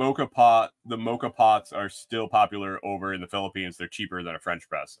says the mocha pots are still popular over in the Philippines. They're cheaper than a French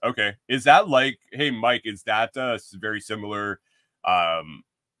press. Okay. Is that like, hey Mike, is that very similar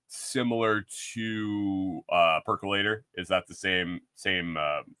to percolator? Is that the same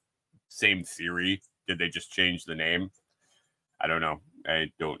theory? Did they just change the name? I don't know.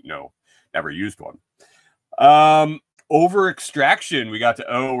 Never used one. Over extraction. We're going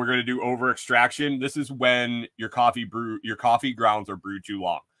to do over extraction. This is when your coffee grounds are brewed too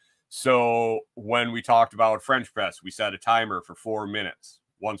long. So when we talked about French press, we set a timer for 4 minutes.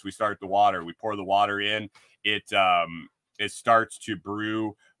 Once we start the water, we pour the water in. It starts to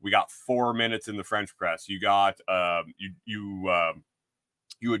brew. We got 4 minutes in the French press. You got you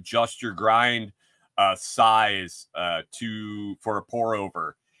adjust your grind size for a pour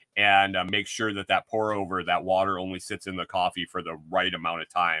over, and make sure that pour over, that water only sits in the coffee for the right amount of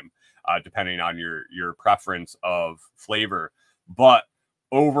time, depending on your preference of flavor. But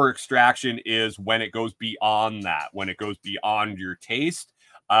Over extraction is when it goes beyond that, when it goes beyond your taste.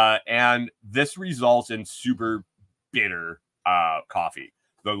 And this results in super bitter coffee.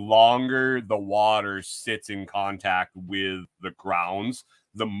 The longer the water sits in contact with the grounds,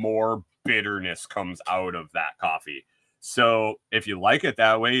 the more bitterness comes out of that coffee. So if you like it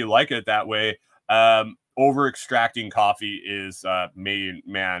that way, you like it that way. Over extracting coffee is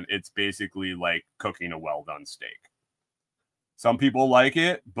man, it's basically like cooking a well done steak. Some people like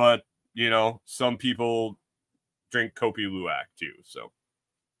it, but you know, some people drink Kopi Luwak too. So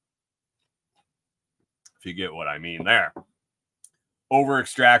if you get what I mean there, over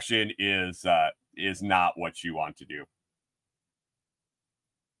extraction is not what you want to do.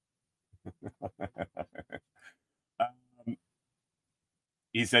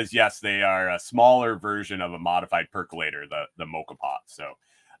 He says, yes, they are a smaller version of a modified percolator, the mocha pot. So,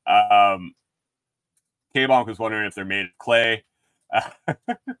 K-Bonk was wondering if they're made of clay.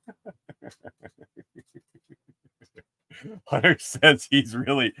 Hunter says he's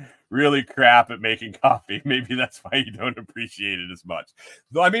really, really crap at making coffee. Maybe that's why you don't appreciate it as much.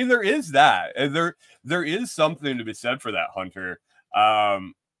 Though, I mean, there is that. And there is something to be said for that, Hunter.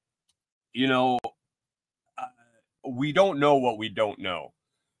 You know, we don't know what we don't know.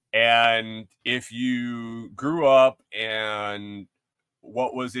 And if you grew up and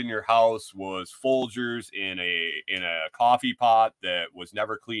what was in your house was Folgers in a coffee pot that was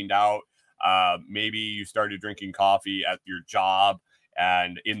never cleaned out, maybe you started drinking coffee at your job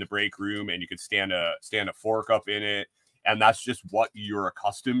and in the break room, and you could stand a fork up in it, and that's just what you're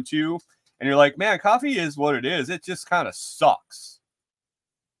accustomed to. And you're like, man, coffee is what it is. It just kind of sucks.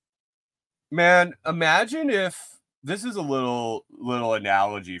 Man, imagine if this is a little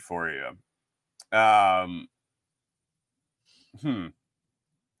analogy for you. I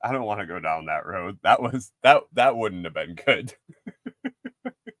don't want to go down that road. That wouldn't have been good.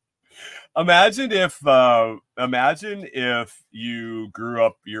 Imagine if you grew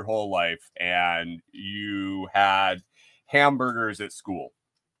up your whole life and you had hamburgers at school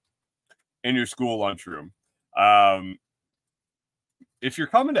in your school lunchroom. If you're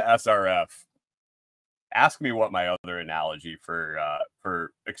coming to SRF, ask me what my other analogy for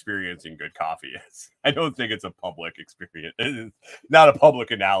experiencing good coffee is. I don't think it's a public experience. It's not a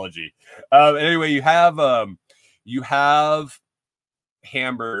public analogy. Anyway, you have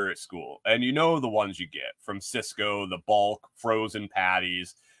hamburger at school, and you know the ones you get from Cisco, the bulk frozen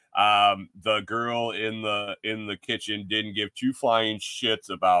patties. The girl in the kitchen didn't give two flying shits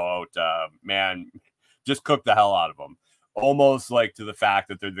about man, just cook the hell out of them. Almost like to the fact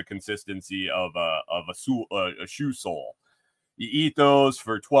that they're the consistency of a shoe sole. You eat those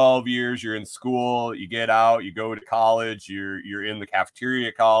for 12 years. You're in school. You get out. You go to college. You're in the cafeteria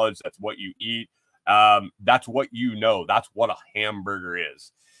at college. That's what you eat. That's what you know. That's what a hamburger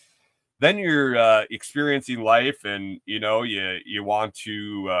is. Then you're experiencing life, and you know you want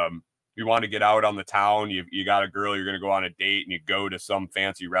to get out on the town. You got a girl. You're going to go on a date, and you go to some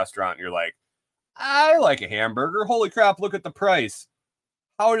fancy restaurant, and you're like, I like a hamburger. Holy crap, look at the price.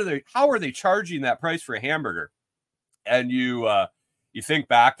 How are they charging that price for a hamburger? And you think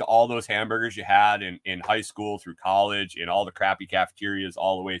back to all those hamburgers you had in high school through college, in all the crappy cafeterias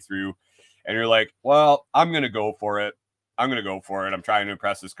all the way through. And you're like, well, I'm going to go for it. I'm trying to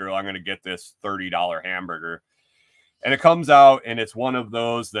impress this girl. I'm going to get this $30 hamburger. And it comes out, and it's one of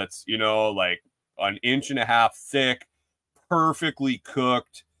those that's, you know, like an inch and a half thick, perfectly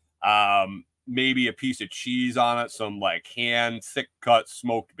cooked, maybe a piece of cheese on it, some like hand thick cut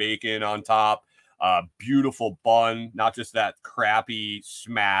smoked bacon on top, beautiful bun, not just that crappy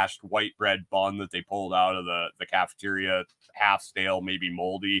smashed white bread bun that they pulled out of the cafeteria, half stale, maybe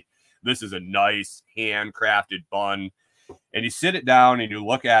moldy. This is a nice handcrafted bun. And you sit it down and you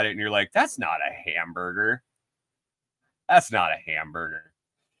look at it and you're like, that's not a hamburger. That's not a hamburger.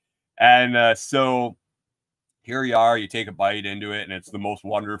 And so here you are, you take a bite into it, and it's the most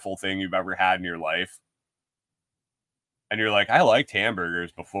wonderful thing you've ever had in your life. And you're like, I liked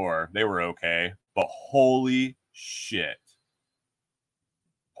hamburgers before. They were okay. But holy shit.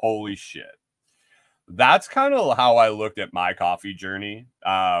 Holy shit. That's kind of how I looked at my coffee journey.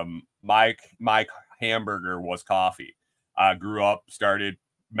 My hamburger was coffee. I grew up, started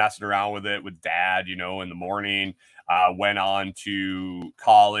messing around with it with dad, you know, in the morning. Went on to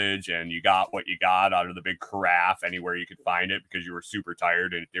college, and you got what you got out of the big carafe anywhere you could find it because you were super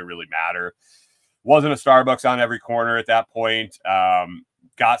tired and it didn't really matter. Wasn't a Starbucks on every corner at that point.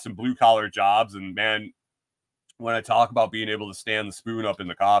 Got some blue collar jobs, and man, when I talk about being able to stand the spoon up in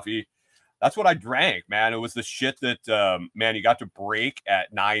the coffee, that's what I drank, man. It was the shit that, man, you got to break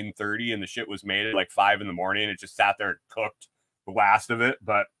at 9:30 and the shit was made at like 5 in the morning. It just sat there and cooked the last of it,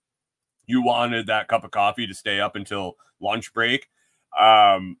 but you wanted that cup of coffee to stay up until lunch break.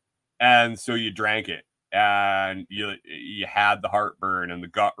 And so you drank it, and you had the heartburn and the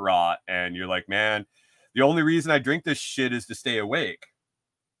gut rot, and you're like, man, the only reason I drink this shit is to stay awake.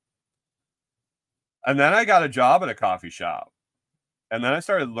 And then I got a job at a coffee shop. And then I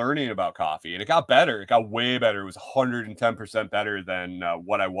started learning about coffee, and it got better. It got way better. It was 110% better than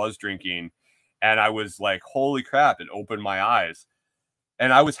what I was drinking. And I was like, holy crap, it opened my eyes.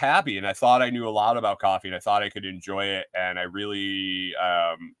 And I was happy, and I thought I knew a lot about coffee, and I thought I could enjoy it. And I really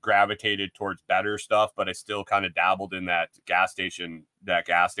gravitated towards better stuff, but I still kind of dabbled in that gas station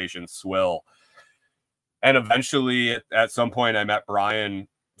swill. And eventually, at some point, I met Brian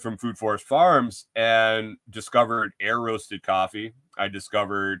from Food Forest Farms and discovered air roasted coffee. I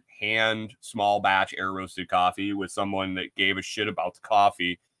discovered small batch air roasted coffee with someone that gave a shit about the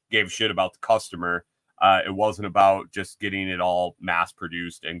coffee, gave a shit about the customer. It wasn't about just getting it all mass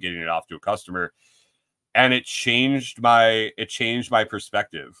produced and getting it off to a customer. And it changed my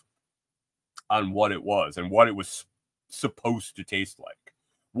perspective on what it was and what it was supposed to taste like,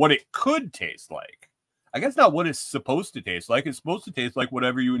 what it could taste like. I guess not what it's supposed to taste like. It's supposed to taste like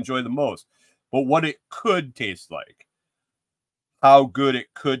whatever you enjoy the most, but what it could taste like, how good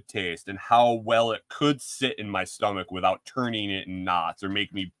it could taste, and how well it could sit in my stomach without turning it in knots or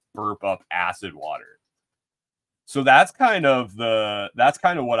make me burp up acid water. So that's kind of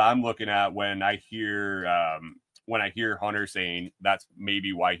what I'm looking at when I hear Hunter saying that's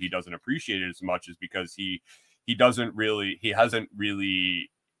maybe why he doesn't appreciate it as much, is because he hasn't really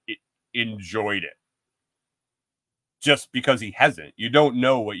enjoyed it. Just because he hasn't. You don't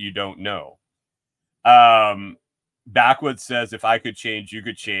know what you don't know. Backwoods says, if I could change, you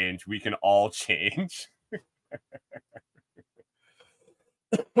could change. We can all change.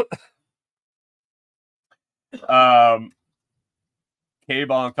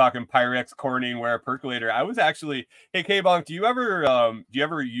 K-Bonk talking Pyrex Corning ware percolator. I was actually, hey K-Bonk, do you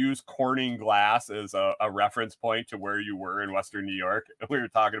ever use Corning glass as a reference point to where you were in Western New York? We were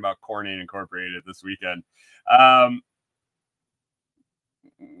talking about Corning Incorporated this weekend.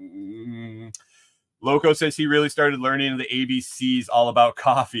 Loco says he really started learning the ABCs all about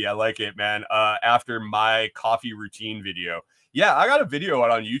coffee. I like it, man. After my coffee routine video. Yeah, I got a video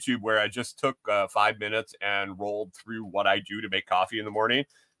out on YouTube where I just took 5 minutes and rolled through what I do to make coffee in the morning.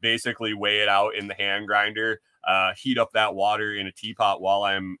 Basically weigh it out in the hand grinder, heat up that water in a teapot while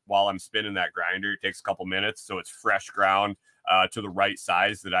I'm spinning that grinder. It takes a couple minutes, so it's fresh ground to the right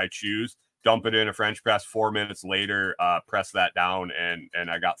size that I choose. Dump it in a French press. 4 minutes later, press that down, and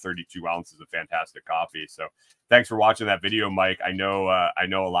I got 32 ounces of fantastic coffee. So thanks for watching that video, Mike. I know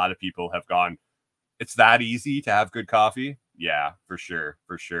a lot of people have gone, it's that easy to have good coffee? Yeah, for sure.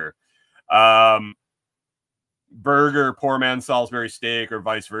 Burger, poor man Salisbury steak, or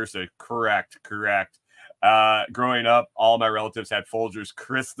vice versa. Correct. Growing up, all my relatives had Folgers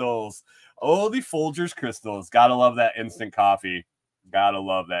crystals. Oh, the Folgers crystals. Gotta love that instant coffee.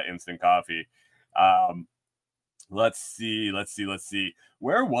 Let's see.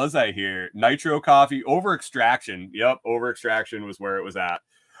 Where was I here? Nitro coffee, over extraction. Yep, over extraction was where it was at.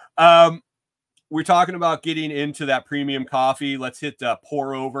 We're talking about getting into that premium coffee. Let's hit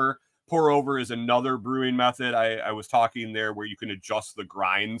pour over. Pour over is another brewing method. I was talking there where you can adjust the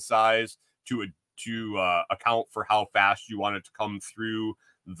grind size to account for how fast you want it to come through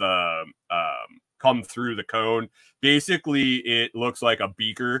the cone. Basically, it looks like a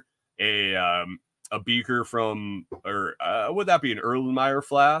beaker, a beaker from, or would that be an Erlenmeyer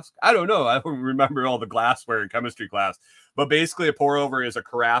flask? I don't know. I don't remember all the glassware in chemistry class. But basically, a pour over is a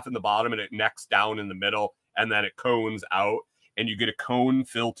carafe in the bottom, and it necks down in the middle, and then it cones out, and you get a cone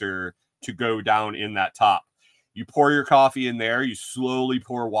filter to go down in that top. You pour your coffee in there, you slowly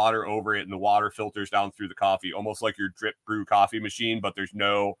pour water over it, and the water filters down through the coffee, almost like your drip brew coffee machine, but there's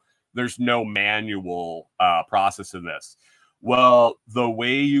no manual process in this. Well, the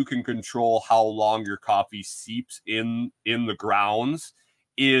way you can control how long your coffee seeps in the grounds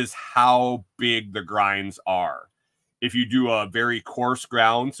is how big the grinds are. If you do a very coarse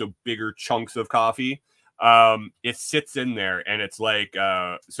ground, so bigger chunks of coffee, it sits in there, and it's like,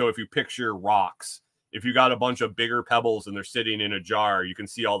 so if you picture rocks, if you got a bunch of bigger pebbles and they're sitting in a jar, you can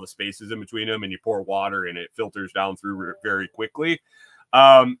see all the spaces in between them, and you pour water and it filters down through very quickly.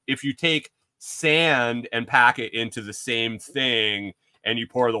 If you take sand and pack it into the same thing and you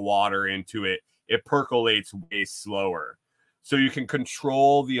pour the water into it, it percolates way slower. So you can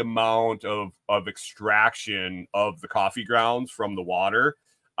control the amount of extraction of the coffee grounds from the water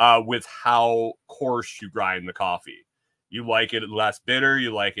with how coarse you grind the coffee. You like it less bitter,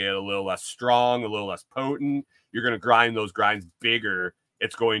 you like it a little less strong, a little less potent. you're going to grind those grinds bigger.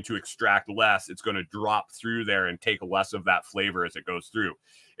 It's going to extract less. It's going to drop through there and take less of that flavor as it goes through.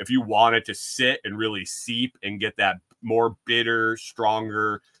 If you want it to sit and really seep and get that more bitter,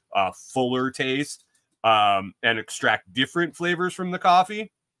 stronger, fuller taste, and extract different flavors from the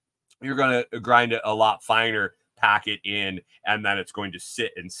coffee, you're going to grind it a lot finer, pack it in, and then it's going to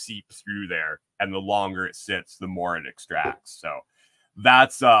sit and seep through there. And the longer it sits, the more it extracts. So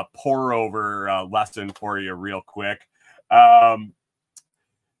that's a pour over lesson for you real quick.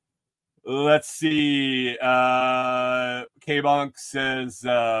 Let's see. K-Bonk says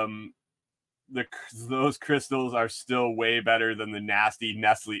those crystals are still way better than the nasty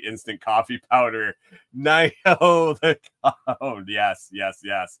Nestle instant coffee powder. Yes.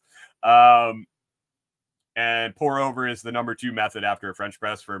 And pour over is the number 2 method after a French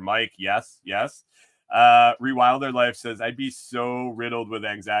press for Mike. Yes. Rewilder Life says, I'd be so riddled with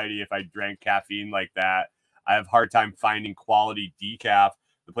anxiety if I drank caffeine like that. I have a hard time finding quality decaf.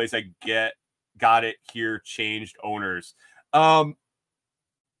 The place I got it here changed owners. Talk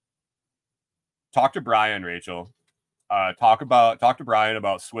to Brian, Rachel. Talk to Brian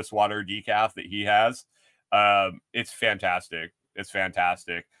about Swiss water decaf that he has. It's fantastic.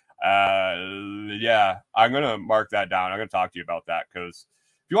 Yeah, I'm gonna mark that down. I'm gonna talk to you about that, because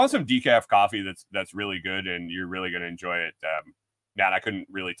if you want some decaf coffee that's really good and you're really gonna enjoy it, man, I couldn't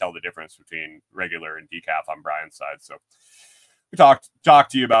really tell the difference between regular and decaf on Brian's side. So we talk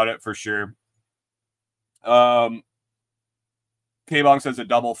to you about it for sure. K-Bong says a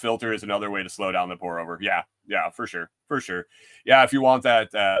double filter is another way to slow down the pour over. Yeah, for sure. Yeah, if you want that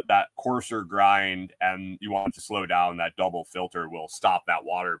coarser grind and you want it to slow down, that double filter will stop that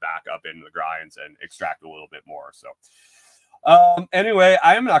water back up into the grinds and extract a little bit more. So anyway,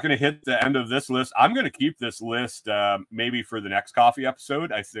 I am not going to hit the end of this list. I'm going to keep this list maybe for the next coffee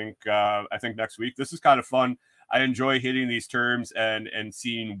episode. I think next week. This is kind of fun. I enjoy hitting these terms and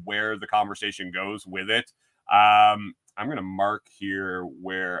seeing where the conversation goes with it. I'm going to mark here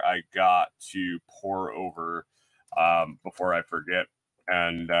where I got to pour over before I forget.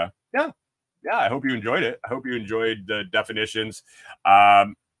 And yeah, I hope you enjoyed it. I hope you enjoyed the definitions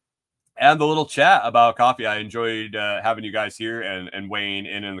and the little chat about coffee. I enjoyed having you guys here and weighing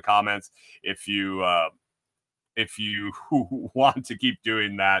in the comments. If you want to keep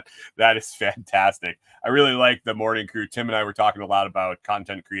doing that, that is fantastic. I really like the morning crew. Tim and I were talking a lot about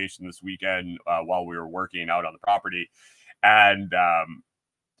content creation this weekend while we were working out on the property. And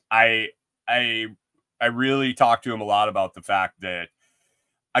I really talked to him a lot about the fact that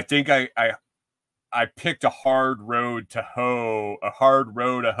I think I picked a hard road to hoe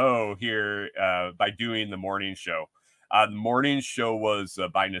here by doing the morning show. The morning show was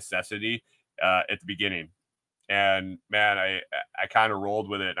by necessity at the beginning. And man, I kind of rolled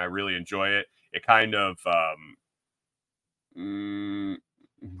with it and I really enjoy it. It kind of, in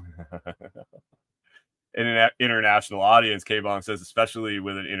an international audience, K-Bong says, especially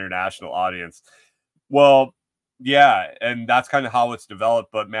with an international audience. Well, yeah, and that's kind of how it's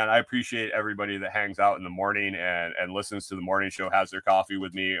developed. But man, I appreciate everybody that hangs out in the morning and listens to the morning show, has their coffee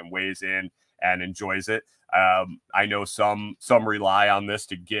with me and weighs in and enjoys it. I know some rely on this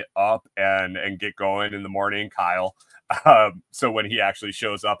to get up and get going in the morning, Kyle. So when he actually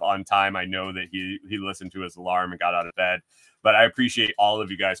shows up on time, I know that he listened to his alarm and got out of bed. But I appreciate all of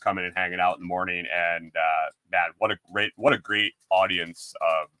you guys coming and hanging out in the morning. And man, what a great audience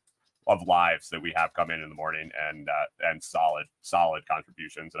of lives that we have come in the morning, and solid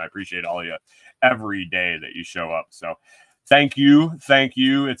contributions. And I appreciate all of you every day that you show up. So thank you.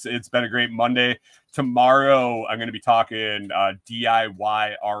 It's been a great Monday. Tomorrow I'm going to be talking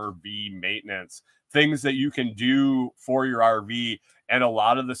DIY RV maintenance, things that you can do for your RV. And a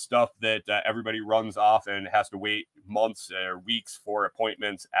lot of the stuff that everybody runs off and has to wait months or weeks for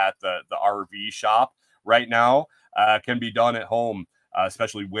appointments at the RV shop right now can be done at home,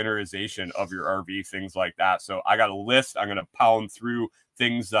 especially winterization of your RV, things like that. So I got a list. I'm going to pound through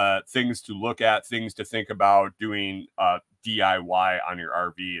things to look at, things to think about doing DIY on your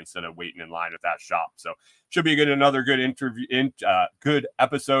RV instead of waiting in line at that shop. So should be another good good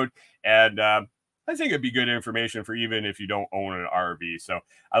episode. And I think it'd be good information for even if you don't own an RV. So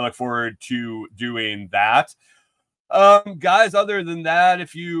I look forward to doing that. Guys, other than that,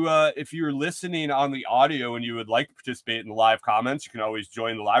 if you're listening on the audio and you would like to participate in the live comments, you can always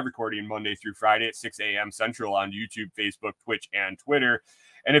join the live recording Monday through Friday at 6 a.m. Central on YouTube, Facebook, Twitch, and Twitter.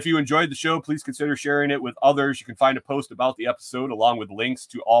 And if you enjoyed the show, please consider sharing it with others. You can find a post about the episode along with links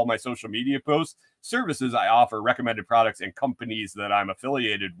to all my social media posts, services I offer, recommended products, and companies that I'm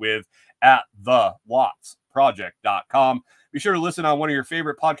affiliated with at The Watts lotsproject.com. Be sure to listen on one of your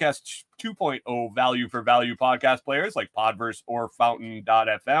favorite podcast 2.0 value for value podcast players like Podverse or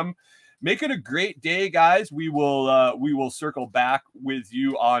Fountain.fm. Make it a great day, guys. We will circle back with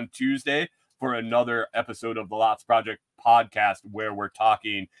you on Tuesday for another episode of the Lots Project podcast where we're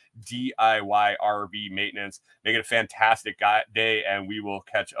talking DIY RV maintenance. Make it a fantastic day, and we will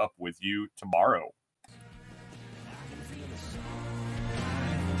catch up with you tomorrow.